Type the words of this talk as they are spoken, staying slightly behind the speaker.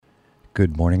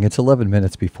Good morning. It's 11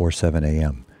 minutes before 7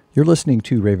 a.m. You're listening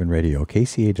to Raven Radio,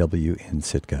 KCAW in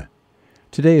Sitka.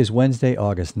 Today is Wednesday,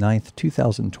 August 9th,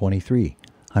 2023.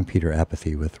 I'm Peter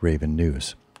Apathy with Raven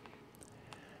News.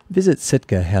 Visit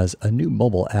Sitka has a new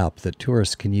mobile app that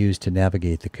tourists can use to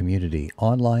navigate the community,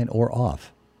 online or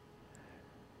off.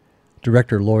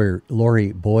 Director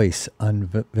Lori Boyce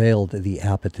unveiled the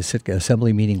app at the Sitka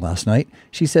Assembly meeting last night.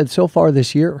 She said so far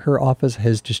this year, her office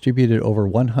has distributed over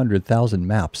 100,000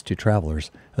 maps to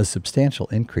travelers, a substantial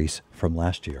increase from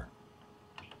last year.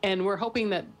 And we're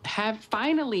hoping that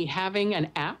finally having an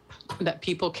app that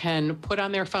people can put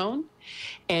on their phone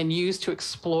and use to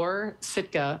explore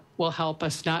Sitka will help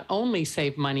us not only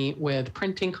save money with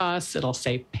printing costs, it'll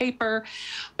save paper,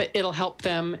 but it'll help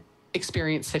them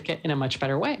experience Sitka in a much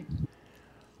better way.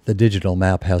 The digital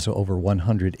map has over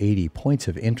 180 points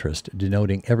of interest,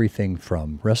 denoting everything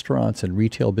from restaurants and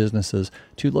retail businesses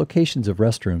to locations of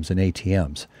restrooms and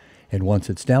ATMs. And once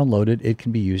it's downloaded, it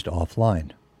can be used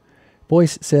offline.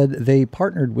 Boyce said they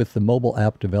partnered with the mobile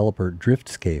app developer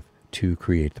Driftscape to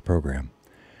create the program.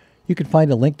 You can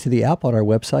find a link to the app on our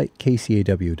website,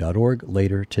 kcaw.org,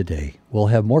 later today. We'll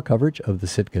have more coverage of the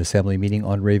Sitka Assembly meeting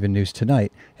on Raven News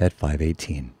tonight at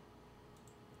 5:18.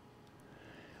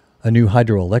 A new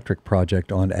hydroelectric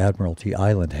project on Admiralty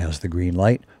Island has the green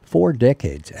light 4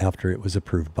 decades after it was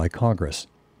approved by Congress.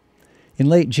 In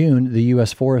late June, the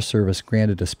U.S. Forest Service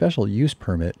granted a special use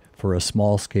permit for a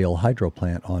small-scale hydro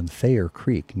plant on Thayer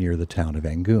Creek near the town of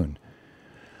Angoon.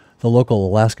 The local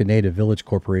Alaska Native Village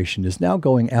Corporation is now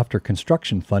going after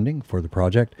construction funding for the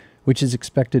project, which is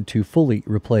expected to fully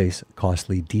replace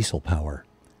costly diesel power.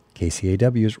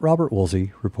 KCAW's Robert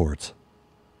Woolsey reports.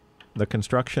 The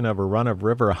construction of a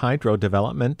run-of-river hydro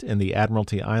development in the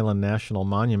Admiralty Island National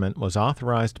Monument was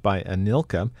authorized by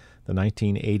ANILCA, the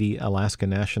 1980 Alaska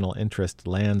National Interest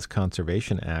Lands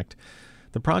Conservation Act.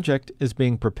 The project is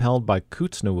being propelled by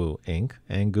Kootznoowoo, Inc.,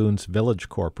 Angoon's Village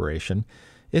Corporation.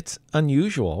 It's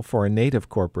unusual for a native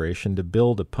corporation to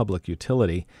build a public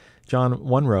utility. John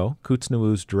Wunrow,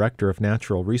 Kootznoowoo's Director of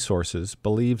Natural Resources,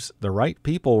 believes the right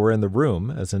people were in the room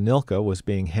as ANILCA was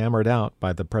being hammered out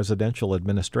by the presidential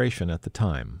administration at the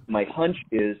time. My hunch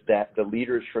is that the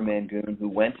leaders from Angoon who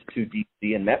went to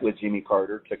D.C. and met with Jimmy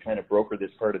Carter to kind of broker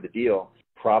this part of the deal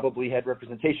probably had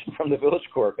representation from the Village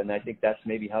Corp, and I think that's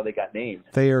maybe how they got named.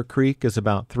 Thayer Creek is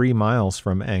about 3 miles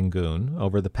from Angoon.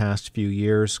 Over the past few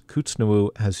years,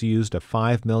 Kootznoowoo has used a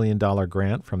 $5 million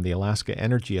grant from the Alaska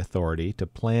Energy Authority to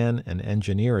plan and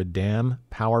engineer a dam,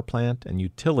 power plant, and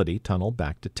utility tunnel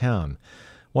back to town.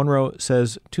 Wunrow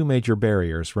says 2 major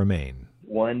barriers remain.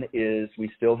 One is we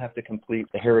still have to complete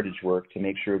the heritage work to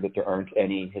make sure that there aren't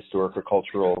any historic or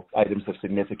cultural items of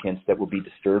significance that will be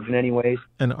disturbed in any way.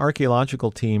 An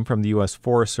archaeological team from the U.S.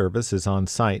 Forest Service is on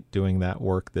site doing that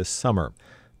work this summer.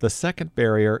 The second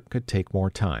barrier could take more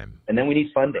time. And then we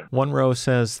need funding. Wunrow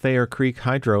says Thayer Creek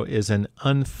Hydro is an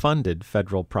unfunded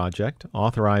federal project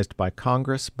authorized by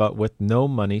Congress but with no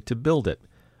money to build it.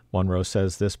 Wunrow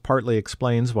says this partly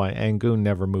explains why Angoon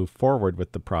never moved forward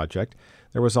with the project.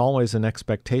 There was always an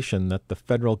expectation that the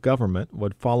federal government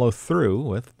would follow through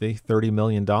with the $30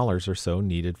 million or so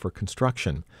needed for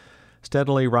construction.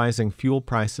 Steadily rising fuel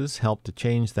prices helped to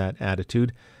change that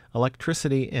attitude.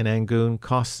 Electricity in Angoon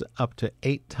costs up to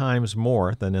 8 times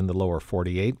more than in the lower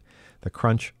 48. The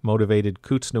crunch motivated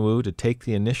Kootznoowoo to take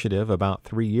the initiative about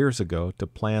 3 years ago to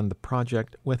plan the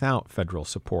project without federal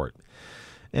support.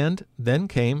 And then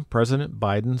came President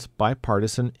Biden's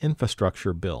bipartisan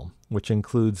infrastructure bill, which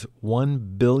includes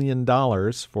 $1 billion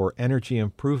for energy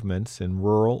improvements in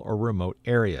rural or remote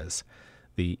areas.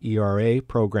 The ERA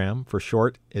program, for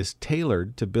short, is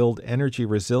tailored to build energy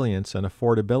resilience and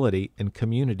affordability in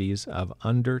communities of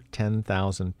under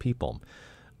 10,000 people.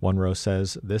 Wunrow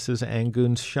says this is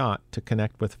Angoon's shot to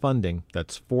connect with funding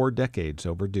that's 4 decades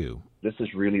overdue. This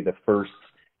is really the first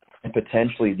and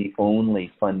potentially the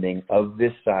only funding of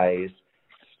this size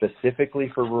specifically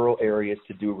for rural areas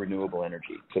to do renewable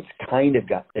energy. So it's kind of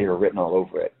got air written all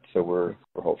over it. So we're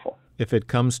hopeful. If it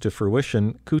comes to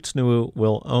fruition, Kootznoowoo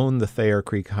will own the Thayer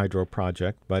Creek Hydro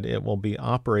Project, but it will be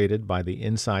operated by the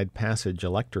Inside Passage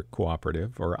Electric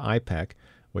Cooperative, or IPEC,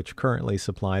 which currently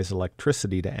supplies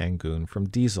electricity to Angoon from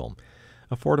diesel.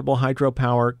 Affordable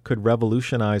hydropower could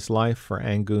revolutionize life for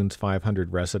Angoon's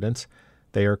 500 residents.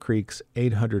 Thayer Creek's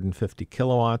 850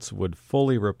 kilowatts would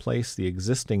fully replace the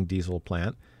existing diesel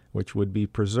plant, which would be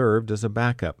preserved as a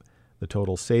backup. The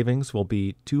total savings will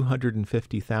be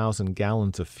 250,000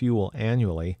 gallons of fuel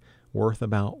annually, worth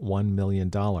about $1 million.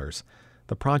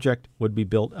 The project would be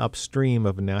built upstream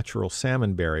of a natural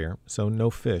salmon barrier, so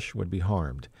no fish would be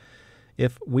harmed.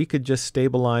 If we could just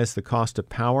stabilize the cost of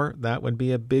power, that would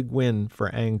be a big win for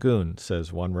Angoon,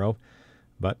 says Wunro.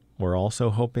 But we're also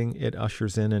hoping it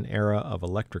ushers in an era of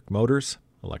electric motors,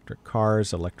 electric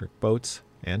cars, electric boats,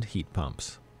 and heat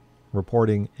pumps.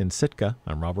 Reporting in Sitka,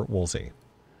 I'm Robert Woolsey.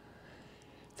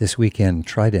 This weekend,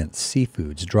 Trident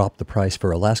Seafoods dropped the price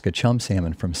for Alaska chum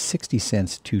salmon from 60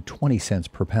 cents to 20 cents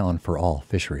per pound for all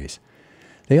fisheries.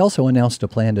 They also announced a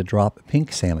plan to drop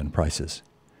pink salmon prices.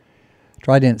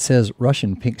 Trident says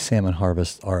Russian pink salmon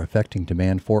harvests are affecting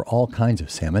demand for all kinds of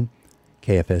salmon.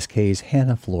 KFSK's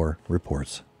Hannah Floor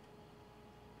reports.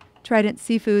 Trident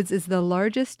Seafoods is the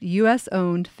largest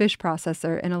U.S.-owned fish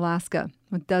processor in Alaska,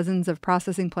 with dozens of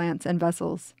processing plants and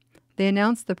vessels. They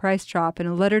announced the price drop in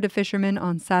a letter to fishermen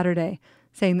on Saturday,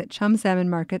 saying that chum salmon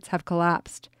markets have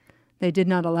collapsed. They did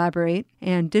not elaborate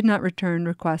and did not return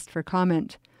requests for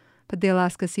comment. But the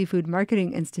Alaska Seafood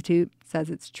Marketing Institute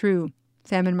says it's true.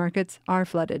 Salmon markets are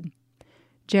flooded.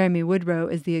 Jeremy Woodrow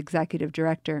is the executive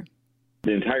director.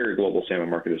 The entire global salmon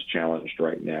market is challenged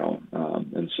right now.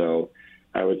 And so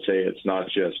I would say it's not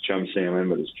just chum salmon,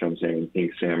 but it's chum salmon,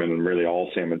 pink salmon, and really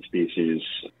all salmon species.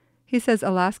 He says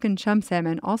Alaskan chum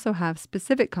salmon also have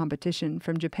specific competition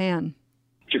from Japan.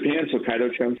 Japan's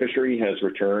Hokkaido chum fishery has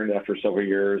returned after several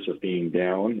years of being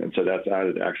down, and so that's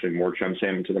added actually more chum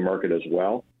salmon to the market as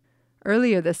well.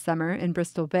 Earlier this summer in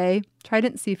Bristol Bay,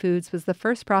 Trident Seafoods was the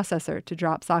first processor to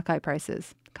drop sockeye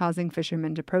prices, causing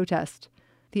fishermen to protest.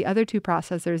 The other two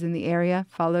processors in the area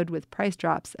followed with price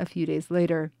drops a few days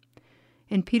later.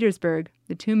 In Petersburg,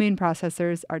 the two main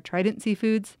processors are Trident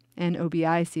Seafoods and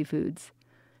OBI Seafoods.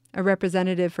 A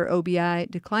representative for OBI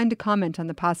declined to comment on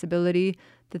the possibility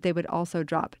that they would also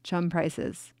drop chum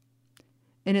prices.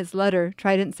 In its letter,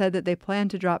 Trident said that they plan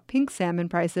to drop pink salmon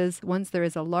prices once there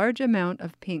is a large amount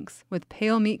of pinks with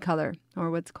pale meat color, or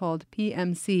what's called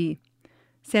PMC.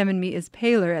 Salmon meat is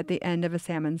paler at the end of a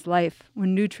salmon's life,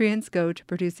 when nutrients go to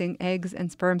producing eggs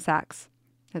and sperm sacs.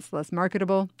 It's less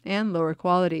marketable and lower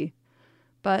quality.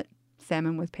 But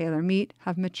salmon with paler meat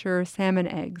have mature salmon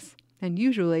eggs, and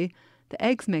usually the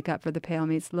eggs make up for the pale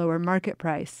meat's lower market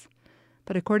price.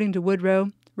 But according to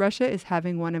Woodrow, Russia is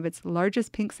having one of its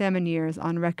largest pink salmon years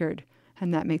on record,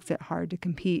 and that makes it hard to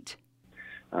compete.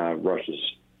 Russia's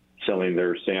selling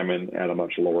their salmon at a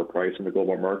much lower price in the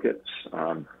global markets.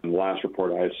 In the last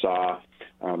report I saw,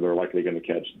 they're likely going to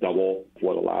catch double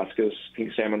what Alaska's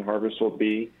pink salmon harvest will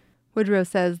be. Woodrow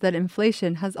says that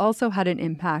inflation has also had an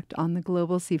impact on the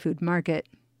global seafood market.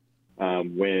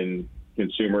 When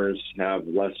consumers have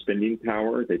less spending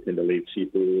power, they tend to leave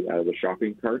seafood out of the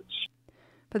shopping carts.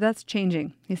 But that's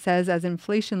changing. He says as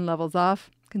inflation levels off,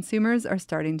 consumers are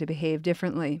starting to behave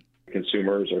differently.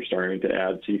 Consumers are starting to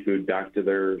add seafood back to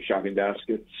their shopping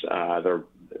baskets. They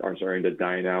are starting to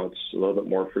dine out a little bit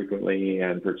more frequently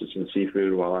and purchase some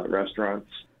seafood while at restaurants.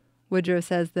 Woodrow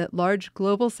says that large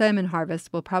global salmon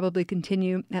harvests will probably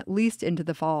continue at least into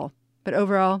the fall. But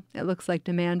overall, it looks like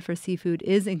demand for seafood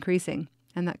is increasing,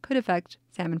 and that could affect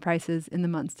salmon prices in the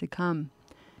months to come.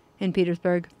 In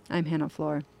Petersburg, I'm Hannah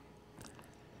Floor.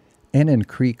 Annan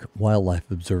Creek Wildlife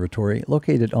Observatory,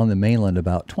 located on the mainland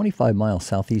about 25 miles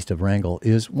southeast of Wrangell,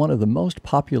 is one of the most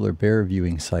popular bear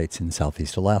viewing sites in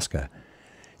southeast Alaska.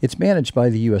 It's managed by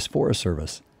the U.S. Forest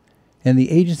Service, and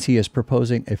the agency is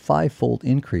proposing a 5-fold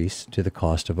increase to the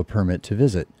cost of a permit to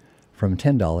visit, from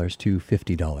 $10 to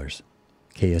 $50.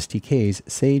 KSTK's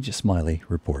Sage Smiley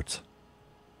reports.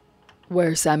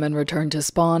 Where salmon return to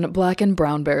spawn, black and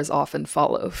brown bears often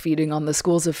follow, feeding on the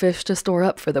schools of fish to store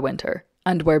up for the winter.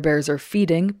 And where bears are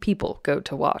feeding, people go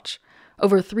to watch.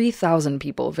 Over 3,000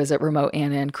 people visit remote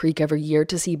Annan Creek every year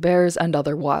to see bears and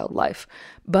other wildlife.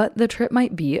 But the trip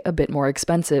might be a bit more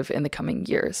expensive in the coming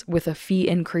years, with a fee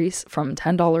increase from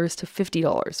 $10 to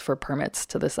 $50 for permits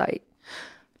to the site.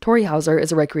 Tori Hauser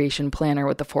is a recreation planner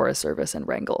with the Forest Service in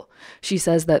Wrangell. She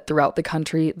says that throughout the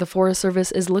country, the Forest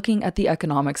Service is looking at the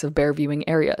economics of bear viewing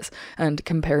areas and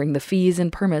comparing the fees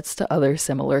and permits to other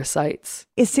similar sites.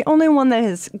 It's the only one that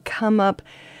has come up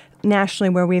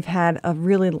nationally where we've had a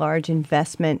really large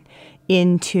investment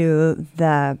into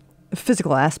the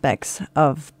physical aspects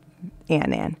of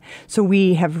Annan. So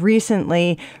we have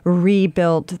recently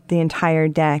rebuilt the entire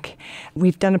deck.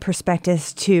 We've done a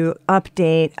prospectus to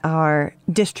update our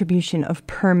distribution of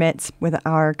permits with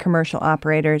our commercial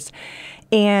operators,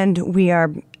 and we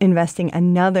are investing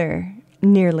another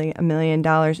nearly $1 million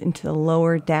into the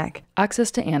lower deck.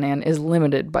 Access to Annan is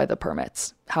limited by the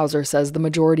permits. Hauser says the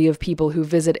majority of people who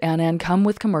visit Annan come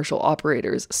with commercial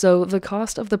operators, so the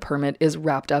cost of the permit is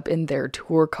wrapped up in their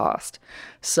tour cost.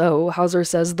 So, Hauser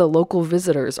says the local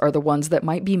visitors are the ones that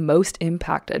might be most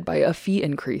impacted by a fee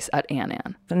increase at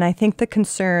Annan. And I think the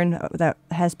concern that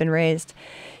has been raised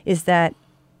is that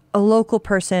a local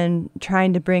person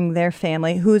trying to bring their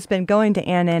family, who's been going to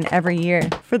Annan every year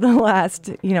for the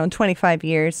last, 25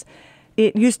 years,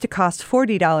 it used to cost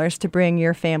 $40 to bring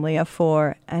your family of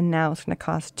 4, and now it's going to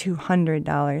cost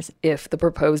 $200. If the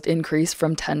proposed increase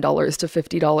from $10 to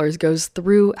 $50 goes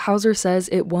through, Hauser says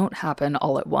it won't happen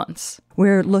all at once.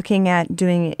 We're looking at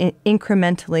doing it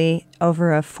incrementally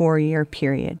over a 4-year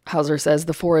period. Hauser says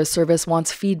the Forest Service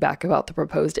wants feedback about the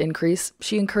proposed increase.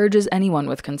 She encourages anyone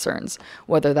with concerns,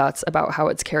 whether that's about how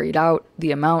it's carried out,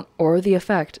 the amount, or the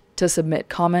effect, to submit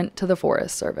comment to the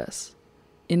Forest Service.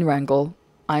 In Wrangell,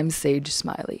 I'm Sage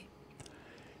Smiley.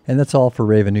 And that's all for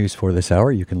Raven News for this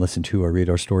hour. You can listen to or read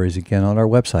our stories again on our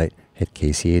website at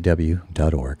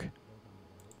kcaw.org.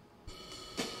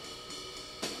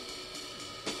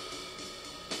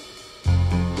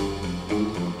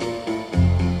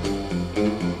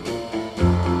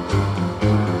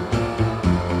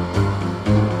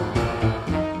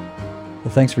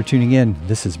 Well, thanks for tuning in.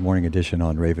 This is Morning Edition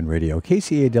on Raven Radio,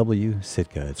 KCAW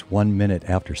Sitka. It's 1 minute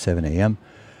after 7 a.m.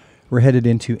 We're headed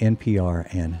into NPR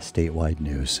and statewide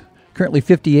news. Currently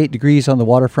 58 degrees on the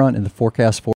waterfront, and the forecast for